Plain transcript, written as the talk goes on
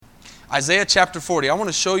Isaiah chapter 40. I want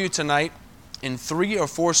to show you tonight in 3 or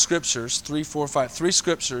 4 scriptures, 3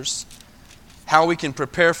 scriptures, how we can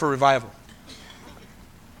prepare for revival.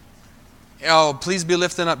 Oh, please be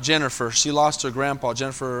lifting up Jennifer. She lost her grandpa,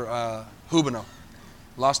 Jennifer Hubino.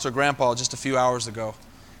 Lost her grandpa just a few hours ago.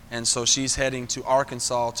 And so she's heading to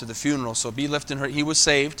Arkansas to the funeral. So be lifting her. He was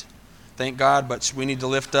saved, thank God, but we need to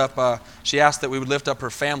lift up, she asked that we would lift up her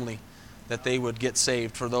family, that they would get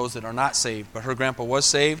saved for those that are not saved. But her grandpa was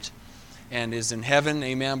saved and is in heaven,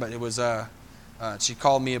 amen. But it was, she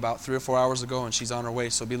called me about 3 or 4 hours ago and she's on her way.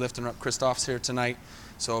 So be lifting her up. Christoph's here tonight,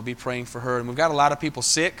 so I'll be praying for her. And we've got a lot of people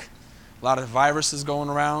sick, a lot of viruses going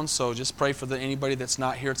around, so just pray for anybody that's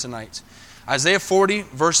not here tonight. Isaiah 40,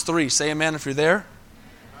 verse 3. Say amen if you're there.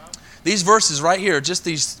 These verses right here, just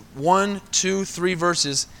these 1, 2, 3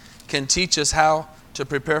 verses can teach us how to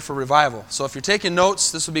prepare for revival. So if you're taking notes,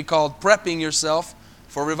 this would be called prepping yourself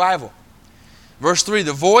for revival. Verse 3,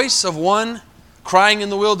 the voice of one crying in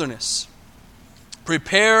the wilderness,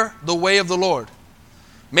 prepare the way of the Lord.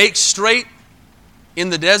 Make straight in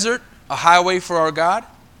the desert a highway for our God.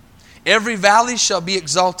 Every valley shall be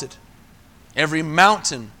exalted, every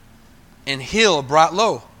mountain and hill brought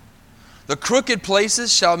low. The crooked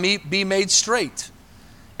places shall be made straight,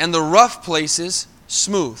 and the rough places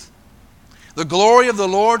smooth. The glory of the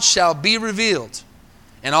Lord shall be revealed,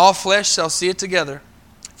 and all flesh shall see it together,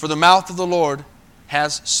 for the mouth of the Lord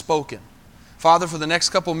has spoken. Father, for the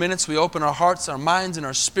next couple minutes, we open our hearts, our minds, and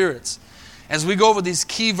our spirits as we go over these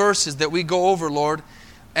key verses that we go over, Lord,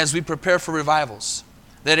 as we prepare for revivals.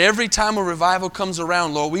 That every time a revival comes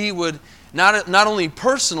around, Lord, we would not only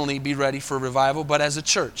personally be ready for revival, but as a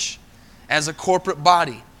church, as a corporate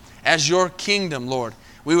body, as your kingdom, Lord.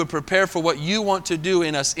 We would prepare for what you want to do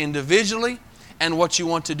in us individually and what you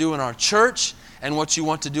want to do in our church and what you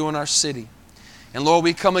want to do in our city. And Lord,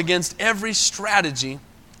 we come against every strategy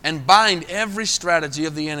and bind every strategy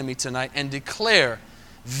of the enemy tonight and declare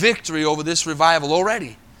victory over this revival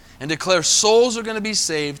already. And declare souls are going to be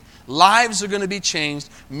saved, lives are going to be changed,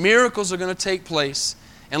 miracles are going to take place.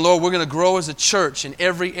 And Lord, we're going to grow as a church in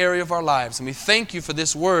every area of our lives. And we thank you for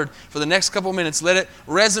this word for the next couple minutes. Let it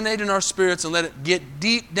resonate in our spirits and let it get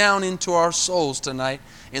deep down into our souls tonight.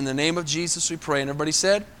 In the name of Jesus we pray. And everybody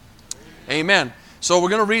said, Amen. So we're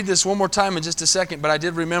going to read this one more time in just a second. But I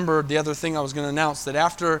did remember the other thing I was going to announce, that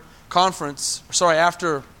after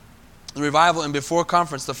the revival and before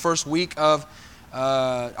conference, the first week of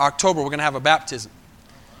October, we're going to have a baptism.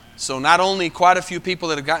 So not only quite a few people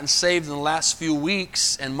that have gotten saved in the last few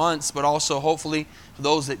weeks and months, but also hopefully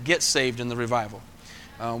those that get saved in the revival.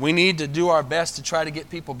 We need to do our best to try to get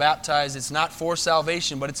people baptized. It's not for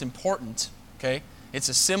salvation, but it's important. Okay, it's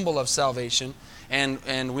a symbol of salvation,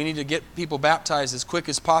 and we need to get people baptized as quick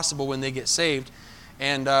as possible when they get saved.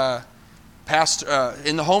 And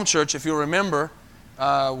in the home church, if you remember,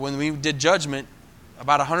 when we did judgment,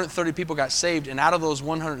 about 130 people got saved, and out of those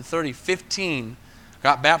 130, 15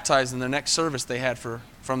 got baptized in the next service they had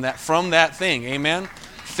from that thing. Amen?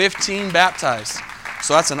 15 baptized.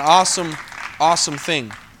 So that's an awesome, awesome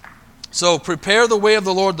thing. So prepare the way of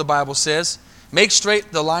the Lord, the Bible says. Make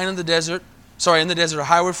straight the line in the desert a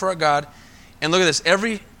highway for our God. And look at this.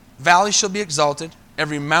 Every valley shall be exalted,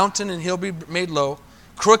 every mountain and hill be made low.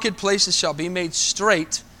 Crooked places shall be made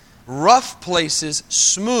straight, rough places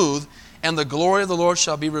smooth, and the glory of the Lord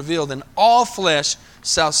shall be revealed, and all flesh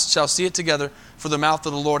shall see it together, for the mouth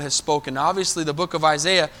of the Lord has spoken. Now, obviously, the book of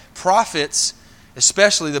Isaiah, prophets,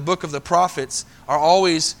 especially the book of the prophets, are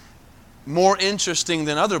always more interesting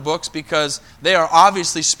than other books because they are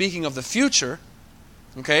obviously speaking of the future.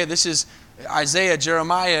 Okay, this is Isaiah,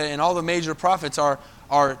 Jeremiah, and all the major prophets are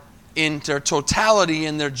in their totality,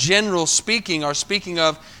 in their general speaking, are speaking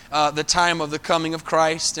of the time of the coming of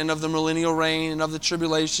Christ and of the millennial reign and of the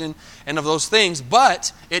tribulation and of those things.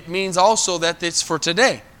 But it means also that it's for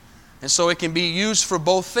today. And so it can be used for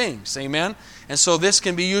both things. Amen? And so this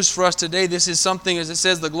can be used for us today. This is something, as it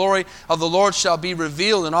says, the glory of the Lord shall be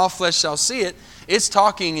revealed and all flesh shall see it. It's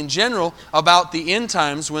talking in general about the end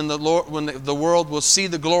times when the world will see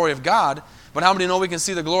the glory of God. But how many know we can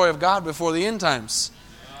see the glory of God before the end times?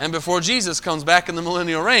 And before Jesus comes back in the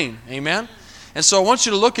millennial reign. Amen? And so I want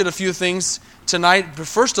you to look at a few things tonight.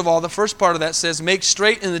 First of all, the first part of that says, make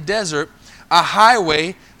straight in the desert a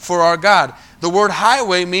highway for our God. The word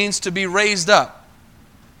highway means to be raised up,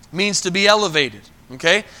 means to be elevated.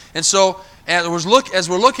 Okay? And so as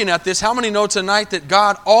we're looking at this, how many know tonight that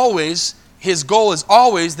God always, His goal is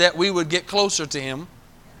always that we would get closer to Him,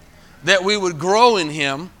 that we would grow in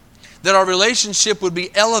Him, that our relationship would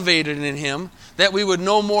be elevated in Him, that we would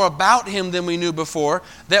know more about Him than we knew before,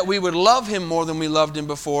 that we would love Him more than we loved Him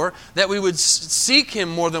before, that we would seek Him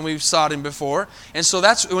more than we've sought Him before. And so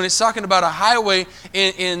that's when it's talking about a highway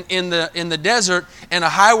in the desert and a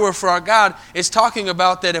highway for our God, it's talking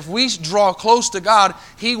about that if we draw close to God,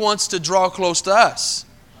 He wants to draw close to us.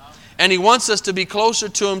 And He wants us to be closer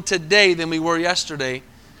to Him today than we were yesterday,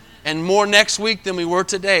 and more next week than we were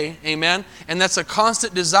today. Amen? And that's a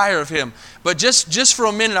constant desire of Him. But just for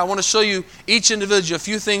a minute, I want to show you each individual a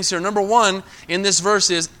few things here. Number one in this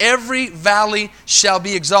verse is, every valley shall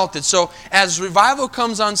be exalted. So as revival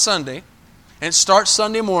comes on Sunday, and it starts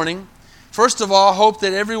Sunday morning, first of all, I hope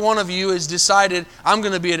that every one of you has decided, I'm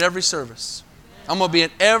going to be at every service. I'm going to be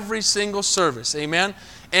at every single service. Amen?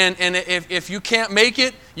 And if you can't make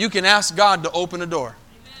it, you can ask God to open a door.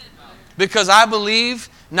 Because I believe,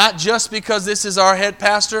 not just because this is our head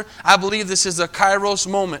pastor, I believe this is a Kairos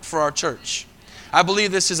moment for our church. I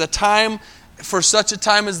believe this is a time for such a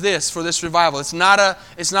time as this, for this revival. It's not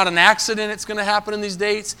an accident it's going to happen in these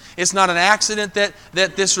dates. It's not an accident that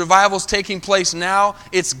this revival is taking place now.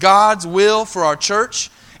 It's God's will for our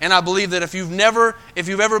church. And I believe that if you've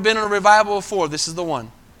ever been in a revival before, this is the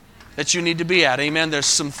one that you need to be at. Amen. There's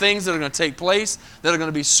some things that are going to take place that are going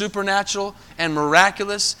to be supernatural and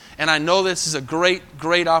miraculous. And I know this is a great,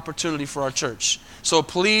 great opportunity for our church. So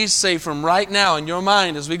please say from right now in your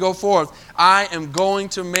mind as we go forth, I am going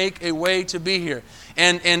to make a way to be here.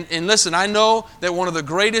 And listen, I know that one of the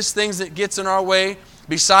greatest things that gets in our way,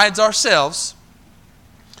 besides ourselves,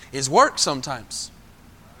 is work sometimes.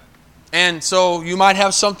 And so you might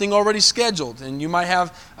have something already scheduled, and you might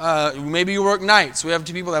have, maybe you work nights. We have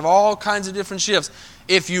two people that have all kinds of different shifts.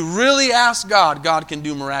 If you really ask God, God can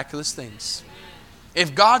do miraculous things.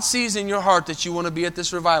 If God sees in your heart that you want to be at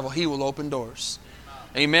this revival, He will open doors.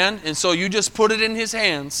 Amen? And so you just put it in His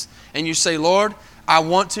hands, and you say, Lord, I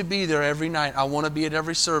want to be there every night. I want to be at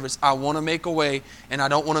every service. I want to make a way, and I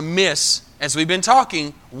don't want to miss, as we've been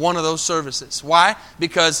talking, one of those services. Why?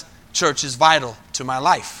 Because church is vital to my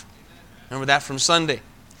life. Remember that from Sunday.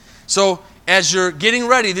 So as you're getting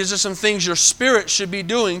ready, these are some things your spirit should be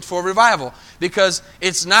doing for revival. Because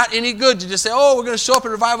it's not any good to just say, oh, we're going to show up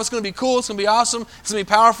at revival. It's going to be cool. It's going to be awesome. It's going to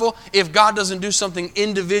be powerful. If God doesn't do something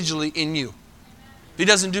individually in you. If He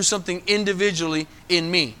doesn't do something individually in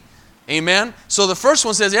me. Amen? So the first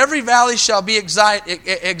one says, every valley shall be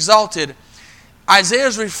exalted. Isaiah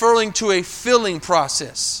is referring to a filling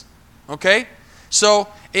process. Okay? So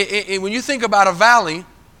when you think about a valley,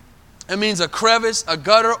 it means a crevice, a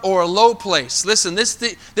gutter, or a low place. Listen,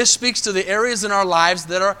 this speaks to the areas in our lives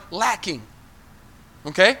that are lacking.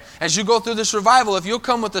 Okay? As you go through this revival, if you'll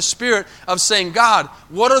come with the spirit of saying, God,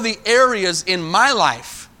 what are the areas in my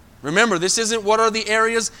life? Remember, this isn't what are the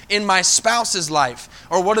areas in my spouse's life,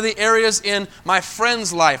 or what are the areas in my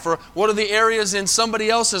friend's life, or what are the areas in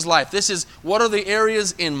somebody else's life. This is what are the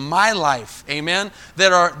areas in my life, amen,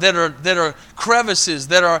 that are crevices,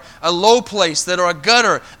 that are a low place, that are a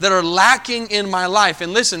gutter, that are lacking in my life.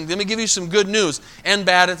 And listen, let me give you some good news, and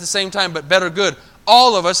bad at the same time, but better good.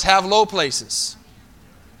 All of us have low places.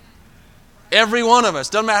 Every one of us.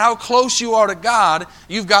 Doesn't matter how close you are to God,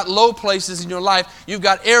 you've got low places in your life. You've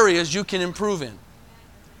got areas you can improve in.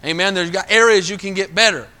 Amen. You've got areas you can get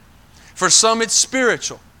better. For some it's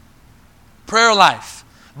spiritual. Prayer life,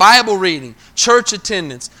 Bible reading, church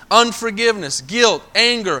attendance, unforgiveness, guilt,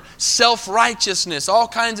 anger, self-righteousness, all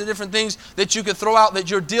kinds of different things that you could throw out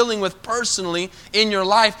that you're dealing with personally in your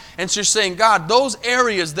life. And so you're saying, God, those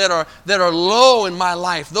areas that are low in my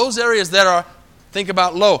life, those areas that are, think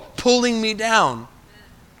about low, pulling me down.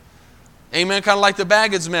 Amen. Kind of like the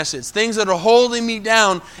baggage message. Things that are holding me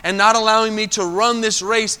down and not allowing me to run this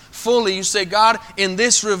race fully. You say, God, in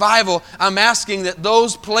this revival, I'm asking that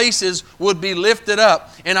those places would be lifted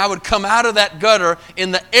up and I would come out of that gutter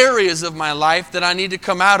in the areas of my life that I need to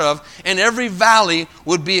come out of, and every valley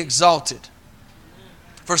would be exalted.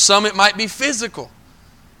 For some, it might be physical.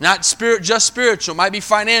 Not just spiritual. It might be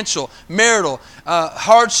financial, marital,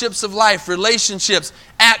 hardships of life, relationships,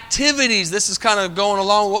 activities. This is kind of going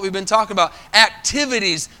along with what we've been talking about.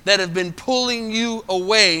 Activities that have been pulling you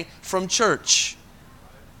away from church.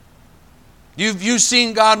 You've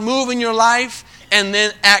seen God move in your life, and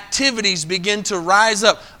then activities begin to rise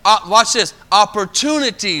up. Watch this.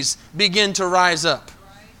 Opportunities begin to rise up.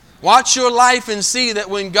 Watch your life and see that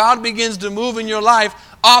when God begins to move in your life,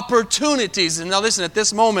 opportunities, and now listen, at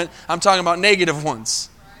this moment, I'm talking about negative ones.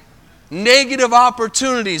 Negative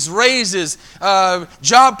opportunities, raises,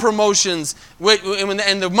 job promotions,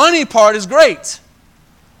 and the money part is great.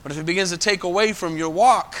 But if it begins to take away from your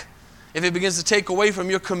walk if it begins to take away from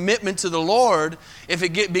your commitment to the Lord, if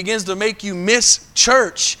it begins to make you miss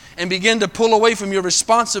church and begin to pull away from your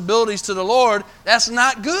responsibilities to the Lord, that's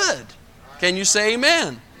not good. Can you say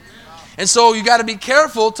amen? And so you got to be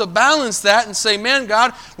careful to balance that and say, man,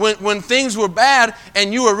 God, when things were bad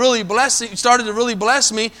and you were really blessing, you started to really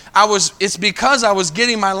bless me, it's because I was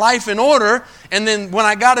getting my life in order. And then when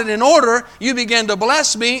I got it in order, you began to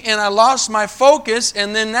bless me and I lost my focus.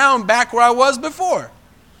 And then now I'm back where I was before.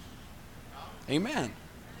 Amen.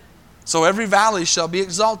 So every valley shall be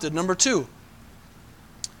exalted. Number 2,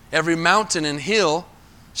 every mountain and hill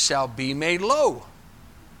shall be made low.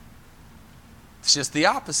 It's just the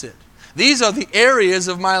opposite. These are the areas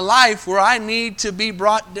of my life where I need to be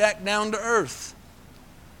brought back down to earth.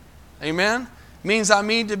 Amen? Means I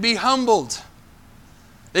need to be humbled.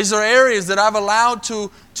 These are areas that I've allowed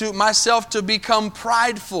to myself to become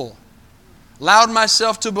prideful. Allowed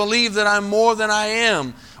myself to believe that I'm more than I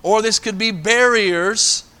am. Or this could be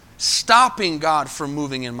barriers stopping God from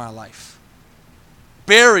moving in my life.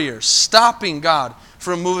 Barriers stopping God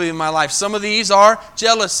from moving in my life. Some of these are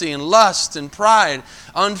jealousy and lust and pride,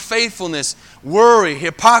 unfaithfulness, worry,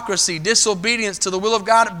 hypocrisy, disobedience to the will of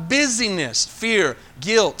God, busyness, fear,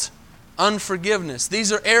 guilt, unforgiveness.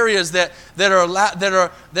 These are areas that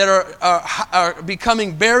are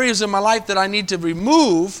becoming barriers in my life that I need to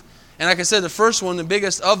remove. And like I said, the first one, the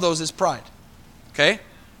biggest of those, is pride. Okay?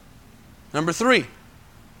 Number 3.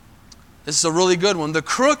 This is a really good one. The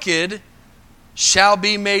crooked shall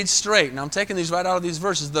be made straight. Now I'm taking these right out of these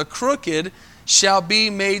verses. The crooked shall be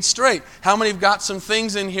made straight. How many have got some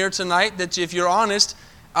things in here tonight that, if you're honest,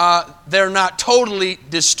 they're not totally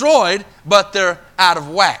destroyed, but they're out of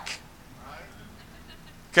whack?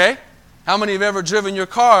 Okay? How many have ever driven your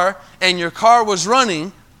car and your car was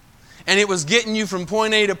running and it was getting you from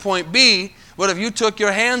point A to point B, but if you took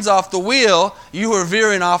your hands off the wheel, you were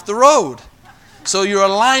veering off the road? So your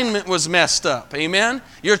alignment was messed up. Amen?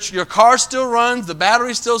 Your car still runs, the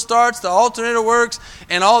battery still starts, the alternator works,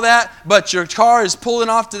 and all that, but your car is pulling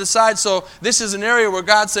off to the side. So this is an area where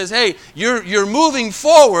God says, hey, you're moving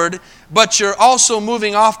forward, but you're also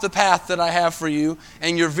moving off the path that I have for you,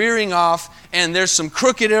 and you're veering off, and there's some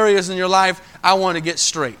crooked areas in your life I want to get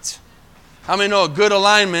straight. How many know a good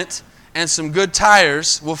alignment and some good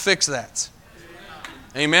tires will fix that?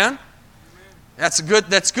 Amen? That's good.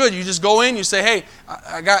 You just go in, you say, hey,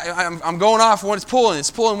 I'm going off when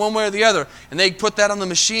it's pulling one way or the other. And they put that on the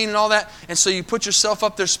machine and all that. And so you put yourself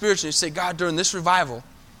up there spiritually. You say, God, during this revival,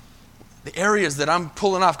 the areas that I'm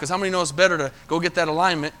pulling off, because how many know it's better to go get that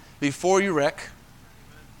alignment before you wreck,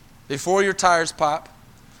 before your tires pop,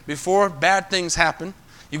 before bad things happen.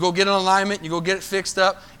 You go get an alignment, you go get it fixed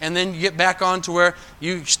up, and then you get back on to where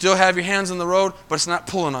you still have your hands on the road, but it's not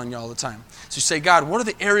pulling on you all the time. So you say, God, what are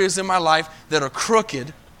the areas in my life that are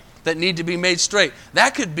crooked that need to be made straight?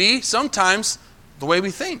 That could be sometimes the way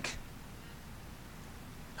we think.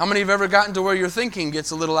 How many have ever gotten to where your thinking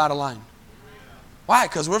gets a little out of line? Why?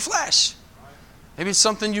 Because we're flesh. Maybe it's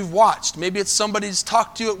something you've watched. Maybe it's somebody's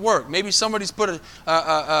talked to you at work. Maybe somebody's put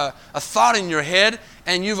a thought in your head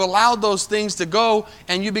and you've allowed those things to go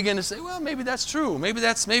and you begin to say, well, maybe that's true. Maybe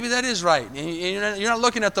that is right. And you're not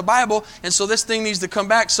looking at the Bible, and so this thing needs to come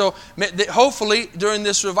back. So hopefully during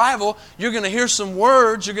this revival, you're going to hear some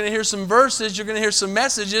words, you're going to hear some verses, you're going to hear some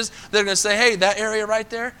messages that are going to say, hey, that area right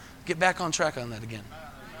there, get back on track on that again.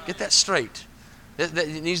 Get that straight.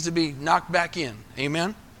 It needs to be knocked back in.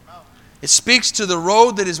 Amen? It speaks to the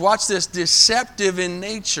road that is, watch this, deceptive in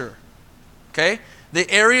nature. Okay? The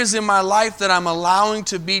areas in my life that I'm allowing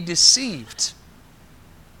to be deceived.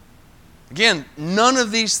 Again, none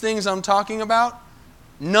of these things I'm talking about,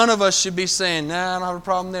 none of us should be saying, nah, I don't have a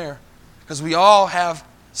problem there. Because we all have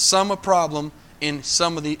some problem in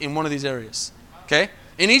one of these areas. Okay?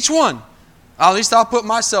 In each one. At least I'll put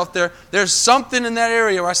myself there. There's something in that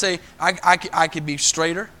area where I say, I could be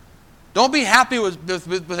straighter. Don't be happy with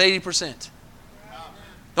 80%.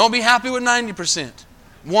 Don't be happy with 90%.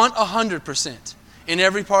 Want 100% in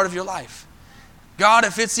every part of your life. God,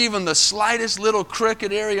 if it's even the slightest little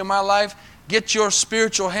crooked area of my life, get your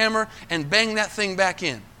spiritual hammer and bang that thing back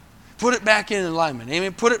in. Put it back in alignment.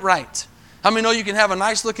 Amen. Put it right. How many know you can have a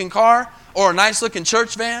nice looking car or a nice looking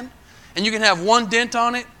church van and you can have one dent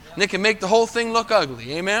on it and it can make the whole thing look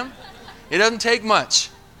ugly? Amen. It doesn't take much.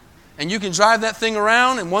 And you can drive that thing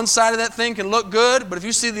around and one side of that thing can look good, but if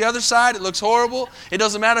you see the other side, it looks horrible. It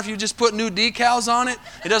doesn't matter if you just put new decals on it.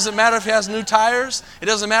 It doesn't matter if it has new tires. It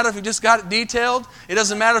doesn't matter if you just got it detailed. It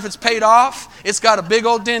doesn't matter if it's paid off. It's got a big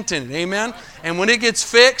old dent in it. Amen? And when it gets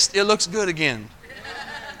fixed, it looks good again.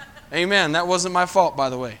 Amen. That wasn't my fault, by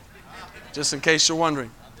the way. Just in case you're wondering.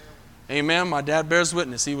 Amen. My dad bears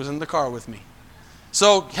witness. He was in the car with me.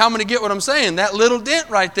 So how many get what I'm saying? That little dent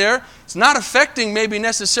right there, it's not affecting maybe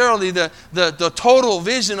necessarily the total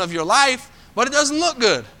vision of your life, but it doesn't look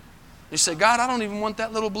good. You say, God, I don't even want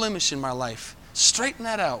that little blemish in my life. Straighten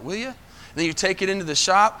that out, will you? And then you take it into the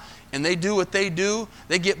shop, and they do what they do.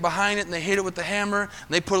 They get behind it, and they hit it with the hammer, and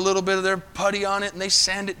they put a little bit of their putty on it, and they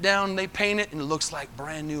sand it down, and they paint it, and it looks like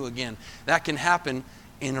brand new again. That can happen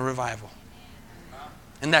in a revival.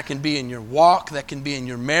 And that can be in your walk, that can be in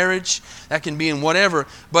your marriage, that can be in whatever.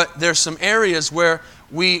 But there's some areas where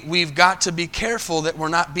we've got to be careful that we're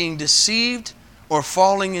not being deceived or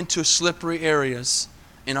falling into slippery areas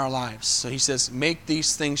in our lives. So he says, make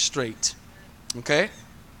these things straight. Okay?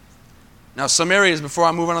 Now some areas, before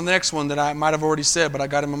I move on to the next one, that I might have already said, but I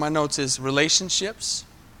got them in my notes, is relationships,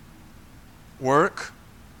 work,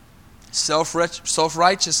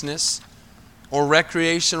 self-righteousness, or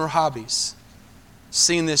recreation or hobbies.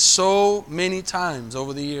 Seen this so many times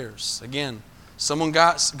over the years. Again,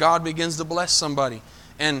 God begins to bless somebody.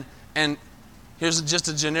 And here's just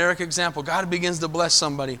a generic example. God begins to bless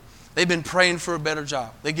somebody. They've been praying for a better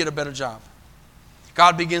job. They get a better job.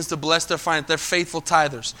 God begins to bless their finances. They're faithful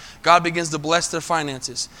tithers. God begins to bless their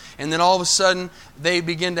finances. And then all of a sudden, they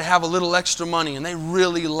begin to have a little extra money. And they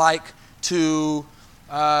really like to,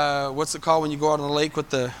 what's it called when you go out on the lake with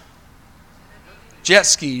the jet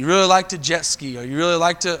ski? You really like to jet ski, or you really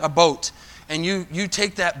like a boat. And you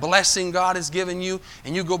take that blessing God has given you,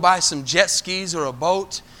 and you go buy some jet skis or a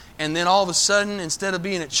boat. And then all of a sudden, instead of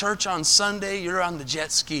being at church on Sunday, you're on the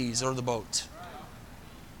jet skis or the boat.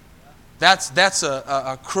 That's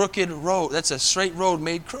a crooked road. That's a straight road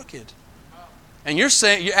made crooked. And you're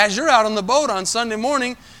saying, as you're out on the boat on Sunday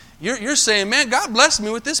morning, you're saying, man, God blessed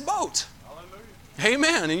me with this boat. Hallelujah.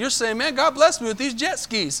 Amen. And you're saying, man, God blessed me with these jet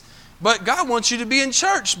skis. But God wants you to be in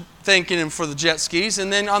church thanking Him for the jet skis,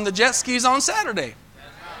 and then on the jet skis on Saturday.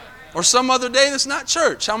 Or some other day that's not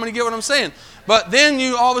church. How many get what I'm saying? But then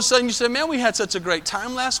you all of a sudden you say, man, we had such a great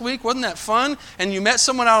time last week. Wasn't that fun? And you met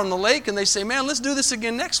someone out on the lake, and they say, man, let's do this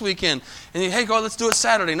again next weekend. And you, hey, God, let's do it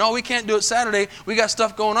Saturday. No, we can't do it Saturday. We got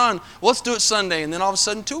stuff going on. Well, let's do it Sunday. And then all of a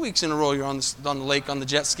sudden, 2 weeks in a row, you're on the lake on the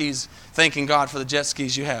jet skis, thanking God for the jet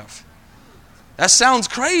skis you have. That sounds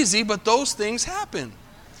crazy, but those things happen.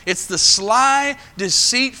 It's the sly,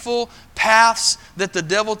 deceitful paths that the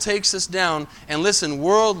devil takes us down. And listen,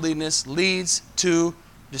 worldliness leads to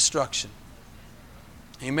destruction.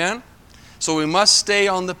 Amen? So we must stay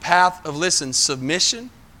on the path of, listen, submission,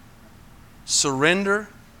 surrender,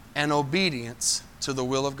 and obedience to the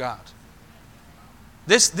will of God.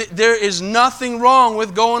 There is nothing wrong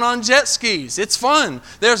with going on jet skis. It's fun.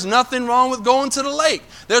 There's nothing wrong with going to the lake.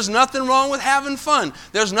 There's nothing wrong with having fun.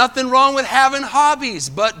 There's nothing wrong with having hobbies.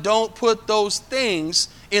 But don't put those things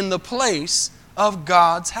in the place of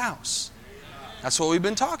God's house. That's what we've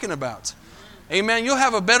been talking about. Amen. You'll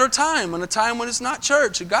have a better time in a time when it's not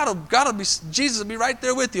church. God'll be, Jesus will be right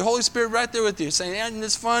there with you. Holy Spirit right there with you. Saying, isn't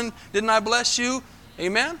this fun? Didn't I bless you?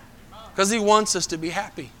 Amen. Because He wants us to be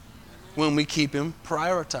happy when we keep Him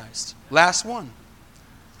prioritized. Last one.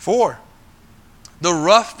 4. The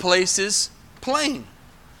rough places plain.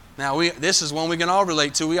 Now, this is one we can all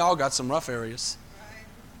relate to. We all got some rough areas.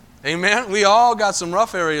 Amen. We all got some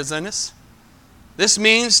rough areas in us. This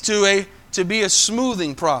means to be a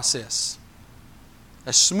smoothing process.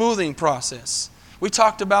 A smoothing process. We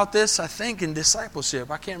talked about this, I think, in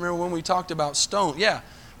discipleship. I can't remember when we talked about stone. Yeah,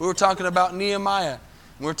 we were talking about Nehemiah.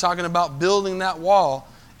 We were talking about building that wall.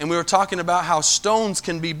 And we were talking about how stones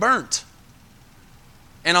can be burnt.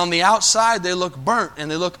 And on the outside, they look burnt and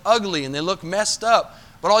they look ugly and they look messed up.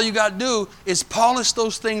 But all you got to do is polish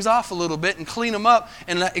those things off a little bit and clean them up.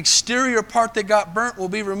 And that exterior part that got burnt will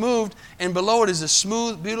be removed. And below it is a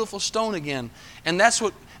smooth, beautiful stone again. And that's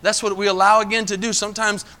what we allow again to do.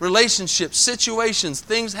 Sometimes relationships, situations,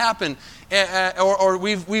 things happen. Or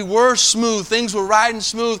we were smooth. Things were riding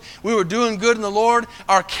smooth. We were doing good in the Lord.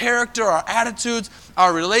 Our character, our attitudes,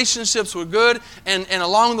 our relationships were good. And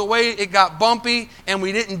along the way, it got bumpy and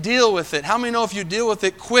we didn't deal with it. How many know if you deal with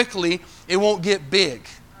it quickly, it won't get big?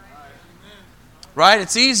 Right?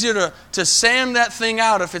 It's easier to sand that thing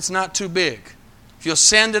out if it's not too big. If you'll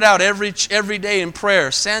sand it out every day in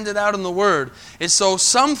prayer, sand it out in the Word. And so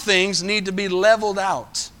some things need to be leveled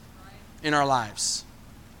out in our lives.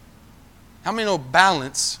 How many know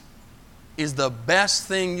balance is the best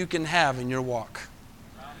thing you can have in your walk?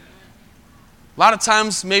 A lot of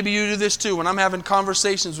times, maybe you do this too, when I'm having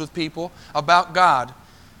conversations with people about God.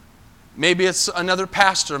 Maybe it's another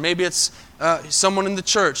pastor, maybe it's someone in the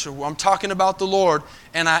church. I'm talking about the Lord,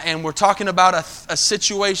 and we're talking about a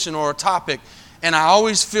situation or a topic. And I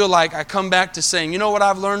always feel like I come back to saying, you know what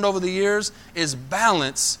I've learned over the years is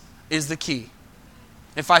balance is the key.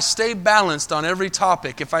 If I stay balanced on every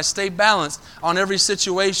topic, if I stay balanced on every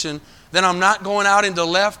situation, then I'm not going out into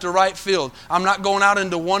left or right field. I'm not going out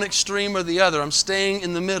into one extreme or the other. I'm staying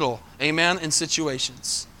in the middle, amen, in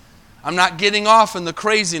situations. I'm not getting off in the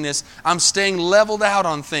craziness. I'm staying leveled out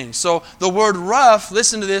on things. So the word rough,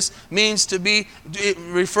 listen to this, means to be, it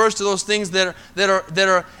refers to those things that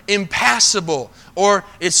are impassable, or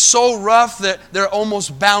it's so rough that they're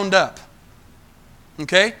almost bound up.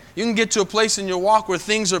 Okay? You can get to a place in your walk where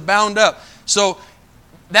things are bound up. So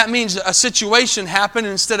that means a situation happened,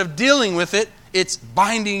 and instead of dealing with it, it's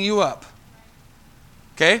binding you up.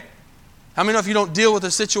 Okay? How many know if you don't deal with a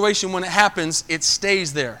situation when it happens, it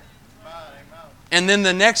stays there? And then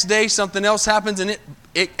the next day something else happens and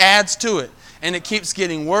it adds to it. And it keeps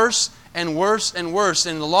getting worse and worse and worse.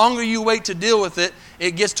 And the longer you wait to deal with it,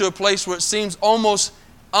 it gets to a place where it seems almost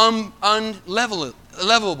unlevelable.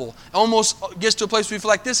 Almost gets to a place where you feel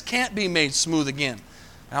like this can't be made smooth again.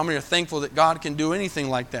 How many are thankful that God can do anything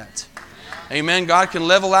like that? Amen. God can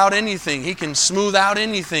level out anything. He can smooth out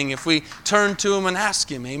anything if we turn to Him and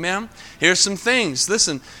ask Him. Amen. Here's some things.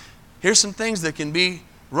 Listen, here's some things that can be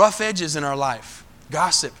rough edges in our life.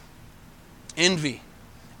 Gossip, envy,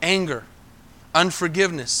 anger,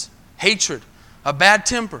 unforgiveness, hatred, a bad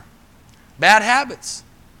temper, bad habits,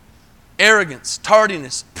 arrogance,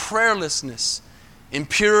 tardiness, prayerlessness,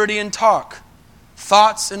 impurity in talk,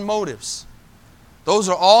 thoughts and motives. Those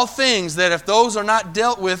are all things that if those are not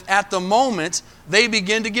dealt with at the moment, they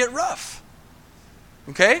begin to get rough.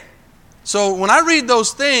 Okay? So when I read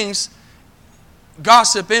those things,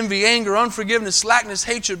 gossip, envy, anger, unforgiveness, slackness,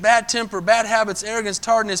 hatred, bad temper, bad habits, arrogance,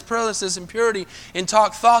 tardiness, prayerlessness, impurity in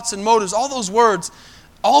talk, thoughts and motives, all those words,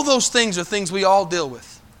 all those things are things we all deal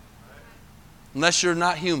with. Unless you're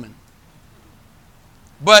not human.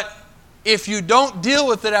 But if you don't deal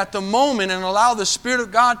with it at the moment and allow the Spirit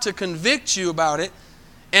of God to convict you about it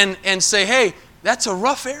and say, hey, that's a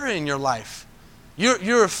rough area in your life.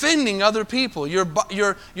 You're offending other people. You're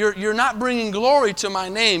not bringing glory to my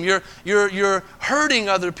name. You're hurting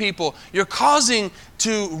other people. You're causing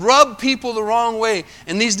to rub people the wrong way.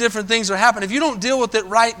 And these different things are happening. If you don't deal with it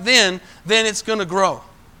right then it's going to grow.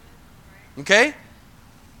 Okay?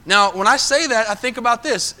 Now, when I say that, I think about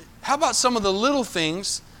this. How about some of the little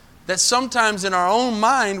things that sometimes in our own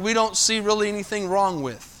mind we don't see really anything wrong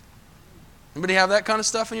with? Anybody have that kind of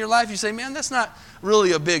stuff in your life? You say, man, that's not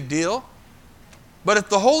really a big deal. But if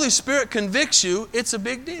the Holy Spirit convicts you, it's a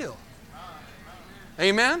big deal.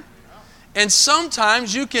 Amen? And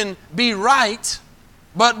sometimes you can be right,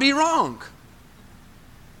 but be wrong.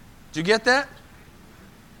 Did you get that?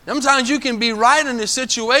 Sometimes you can be right in a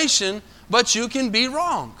situation, but you can be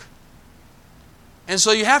wrong. And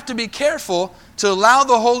so you have to be careful to allow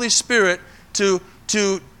the Holy Spirit to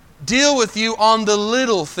deal with you on the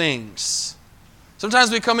little things.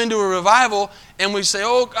 Sometimes we come into a revival and we say,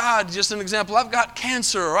 oh God, just an example, I've got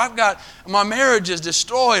cancer, or my marriage is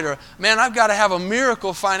destroyed, or man, I've got to have a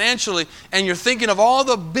miracle financially. And you're thinking of all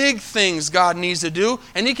the big things God needs to do,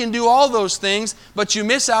 and He can do all those things, but you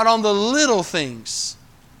miss out on the little things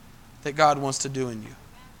that God wants to do in you.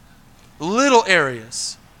 Little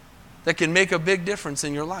areas that can make a big difference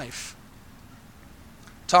in your life.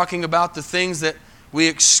 Talking about the things that we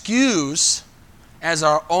excuse as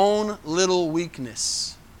our own little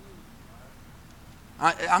weakness.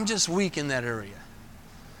 I'm just weak in that area.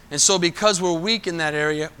 And so because we're weak in that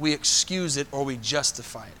area, we excuse it or we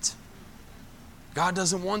justify it. God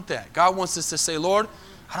doesn't want that. God wants us to say, Lord,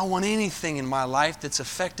 I don't want anything in my life that's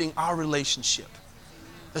affecting our relationship.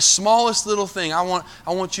 The smallest little thing, I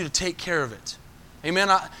want you to take care of it. Amen.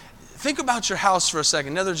 Think about your house for a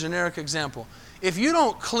second. Another generic example. If you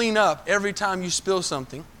don't clean up every time you spill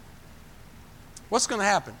something, what's going to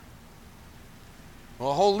happen? Well,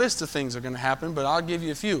 a whole list of things are going to happen, but I'll give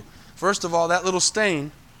you a few. First of all, that little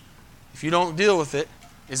stain, if you don't deal with it,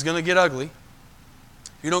 is going to get ugly.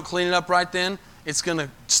 If you don't clean it up right then, it's going to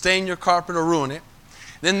stain your carpet or ruin it.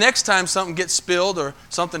 Then next time something gets spilled or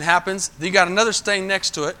something happens, you got another stain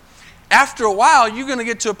next to it. After a while, you're going to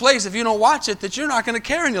get to a place, if you don't watch it, that you're not going to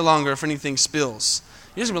care any longer if anything spills.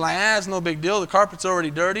 You're just going to be like, it's no big deal. The carpet's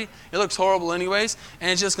already dirty. It looks horrible anyways.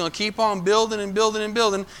 And it's just going to keep on building and building and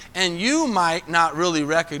building. And you might not really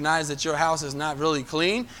recognize that your house is not really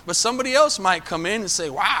clean, but somebody else might come in and say,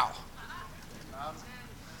 wow.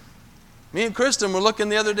 Me and Kristen were looking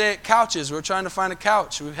the other day at couches. We were trying to find a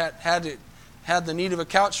couch. We had the need of a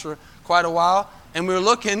couch for quite a while. And we were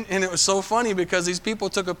looking, and it was so funny because these people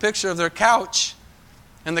took a picture of their couch.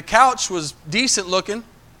 And the couch was decent looking,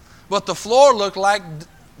 but the floor looked like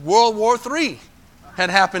World War III. had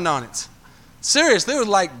happened on it. Seriously, it was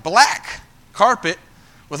like black carpet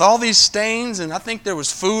with all these stains, and I think there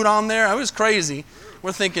was food on there. It was crazy.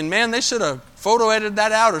 We're thinking, man, they should have photo edited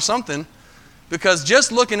that out or something, because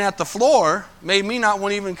just looking at the floor made me not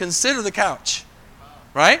want to even consider the couch.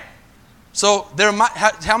 Right? So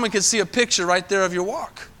how many can see a picture right there of your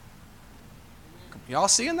walk? Y'all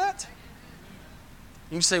seeing that?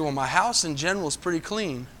 You can say, well, my house in general is pretty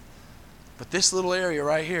clean, but this little area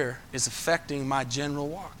right here is affecting my general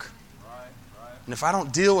walk. And if I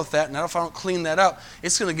don't deal with that, and if I don't clean that up,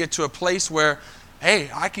 it's going to get to a place where, hey,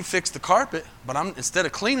 I can fix the carpet, but instead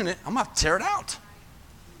of cleaning it, I'm going to tear it out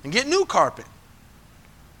and get new carpet.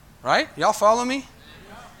 Right? Y'all follow me?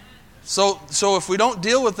 So if we don't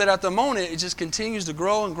deal with it at the moment, it just continues to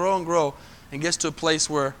grow and grow and grow and gets to a place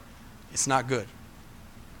where it's not good.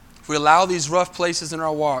 If we allow these rough places in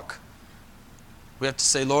our walk, we have to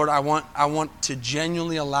say, Lord, I want to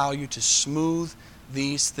genuinely allow you to smooth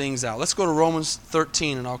these things out. Let's go to Romans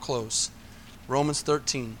 13 and I'll close. Romans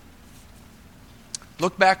 13.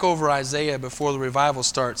 Look back over Isaiah before the revival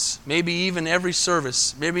starts. Maybe even every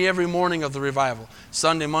service, maybe every morning of the revival.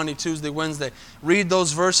 Sunday, Monday, Tuesday, Wednesday. Read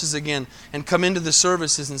those verses again and come into the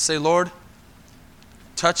services and say, Lord,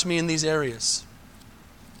 touch me in these areas.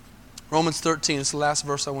 Romans 13, it's the last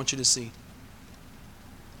verse I want you to see.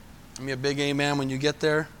 Give me a big amen when you get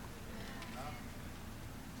there.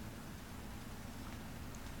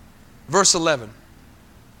 Verse 11.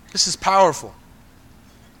 This is powerful.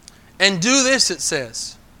 And do this, it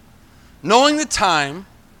says, knowing the time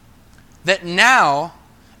that now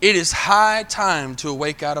it is high time to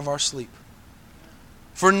awake out of our sleep.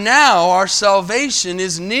 For now our salvation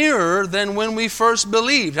is nearer than when we first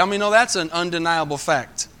believed. How many know that's an undeniable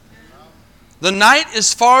fact? The night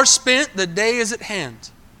is far spent, the day is at hand.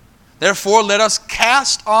 Therefore let us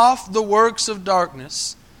cast off the works of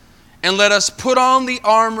darkness, and let us put on the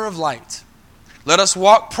armor of light. Let us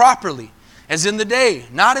walk properly, as in the day,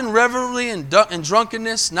 not in revelry and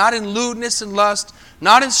drunkenness, not in lewdness and lust,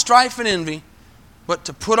 not in strife and envy, but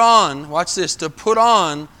to put on, watch this, to put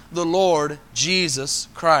on the Lord Jesus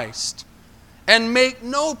Christ, and make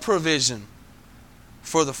no provision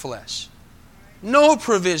for the flesh. No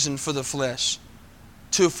provision for the flesh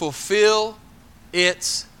to fulfill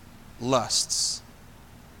its lusts.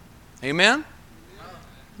 Amen?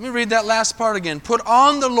 Let me read that last part again. Put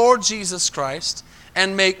on the Lord Jesus Christ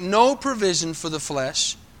and make no provision for the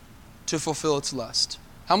flesh to fulfill its lust.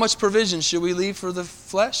 How much provision should we leave for the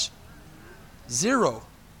flesh? Zero.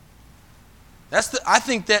 I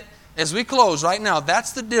think that as we close right now,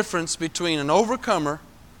 that's the difference between an overcomer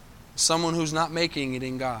and someone who's not making it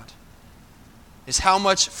in God. Is how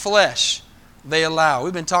much flesh they allow.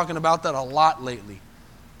 We've been talking about that a lot lately.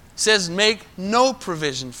 It says make no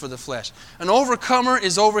provision for the flesh. An overcomer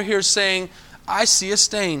is over here saying, I see a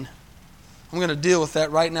stain. I'm going to deal with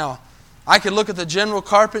that right now. I could look at the general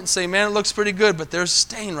carpet and say, man, it looks pretty good, but there's a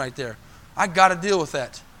stain right there. I've got to deal with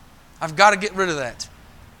that. I've got to get rid of that.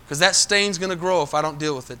 Because that stain's going to grow if I don't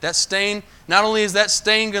deal with it. That stain, not only is that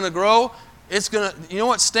stain going to grow, it's going to, you know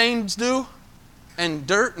what stains do? And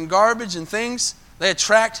dirt and garbage and things, they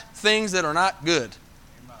attract things that are not good.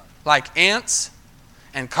 Like ants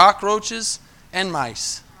and cockroaches and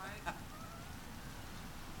mice.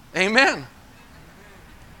 Amen.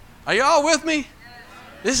 Are you all with me?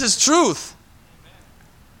 This is truth.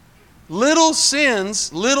 Little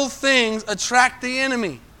sins, little things attract the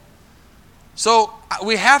enemy. So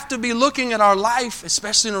we have to be looking at our life,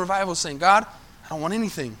 especially in a revival, saying, God, I don't want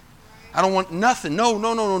anything. I don't want nothing.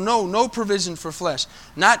 No provision for flesh.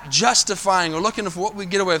 Not justifying or looking for what we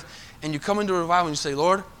get away with. And you come into a revival and you say,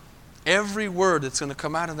 Lord, every word that's going to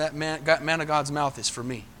come out of that man of God's mouth is for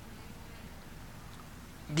me.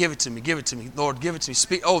 Give it to me. Give it to me. Lord, give it to me.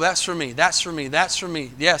 Speak. Oh, that's for me. That's for me. That's for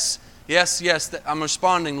me. Yes. I'm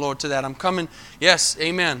responding, Lord, to that. I'm coming. Yes.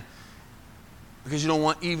 Amen. Because you don't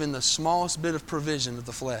want even the smallest bit of provision of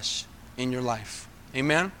the flesh in your life.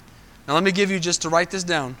 Amen. Now let me give you just to write this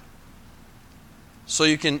down. So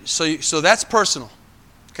that's personal.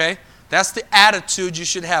 Okay? That's the attitude you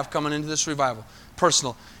should have coming into this revival.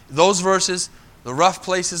 Personal. Those verses, the rough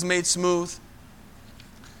places made smooth,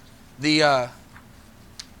 the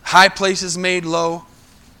high places made low,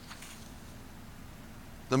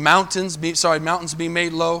 the mountains be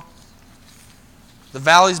made low, the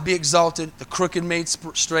valleys be exalted, the crooked made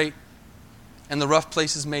straight, and the rough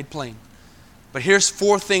places made plain. But here's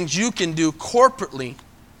 4 things you can do corporately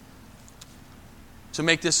to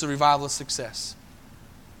make this a revival success.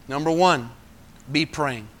 Number 1, be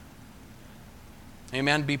praying.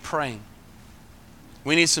 Amen. Be praying.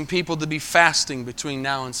 We need some people to be fasting between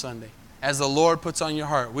now and Sunday. As the Lord puts on your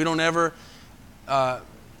heart. We don't ever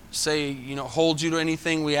say, hold you to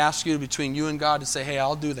anything we ask you between you and God, to say, hey,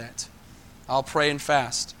 I'll do that. I'll pray and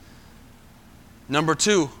fast. Number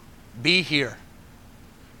 2, be here.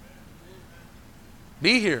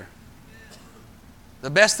 Be here. The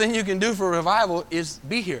best thing you can do for revival is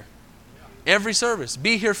be here. Every service.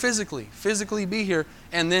 Be here physically. Physically be here.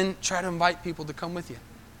 And then try to invite people to come with you.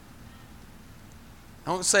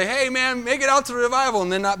 Don't say, hey man, make it out to revival,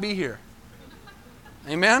 and then not be here.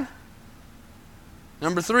 Amen?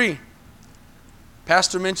 Number 3.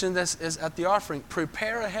 Pastor mentioned this is at the offering.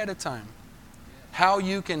 Prepare ahead of time how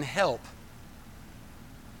you can help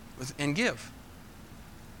and give.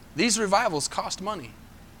 These revivals cost money.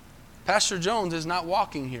 Pastor Jones is not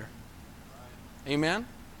walking here. Amen? And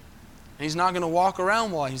he's not going to walk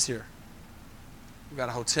around while he's here. We've got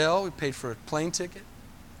a hotel. We paid for a plane ticket.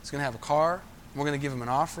 He's going to have a car. We're going to give him an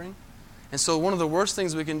offering. And so one of the worst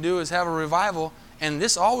things we can do is have a revival. And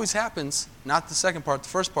this always happens. Not the second part, the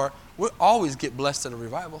first part. We always get blessed at a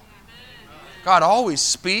revival. God always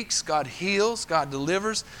speaks. God heals. God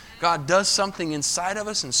delivers. God does something inside of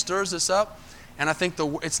us and stirs us up. And I think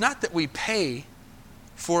it's not that we pay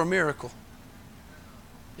for a miracle.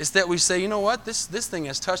 It's that we say, you know what? This thing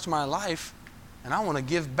has touched my life, and I want to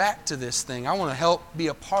give back to this thing. I want to help be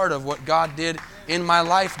a part of what God did in my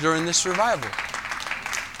life during this revival.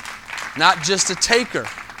 Not just a taker.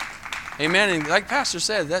 Amen. And like Pastor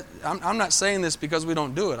said, that I'm not saying this because we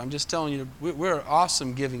don't do it. I'm just telling you, we're an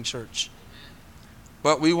awesome giving church.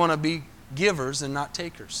 But we want to be givers and not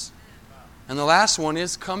takers. And the last one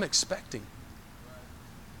is come expecting.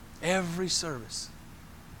 Every service.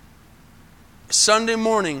 Sunday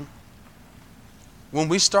morning, when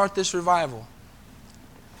we start this revival,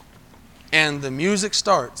 and the music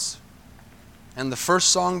starts, and the first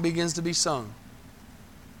song begins to be sung,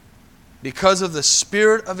 because of the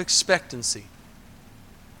spirit of expectancy,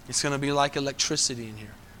 it's going to be like electricity in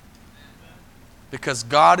here. Because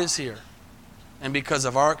God is here. And because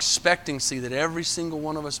of our expectancy that every single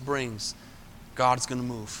one of us brings, God's going to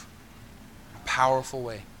move in a powerful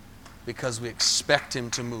way. Because we expect Him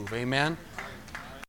to move. Amen?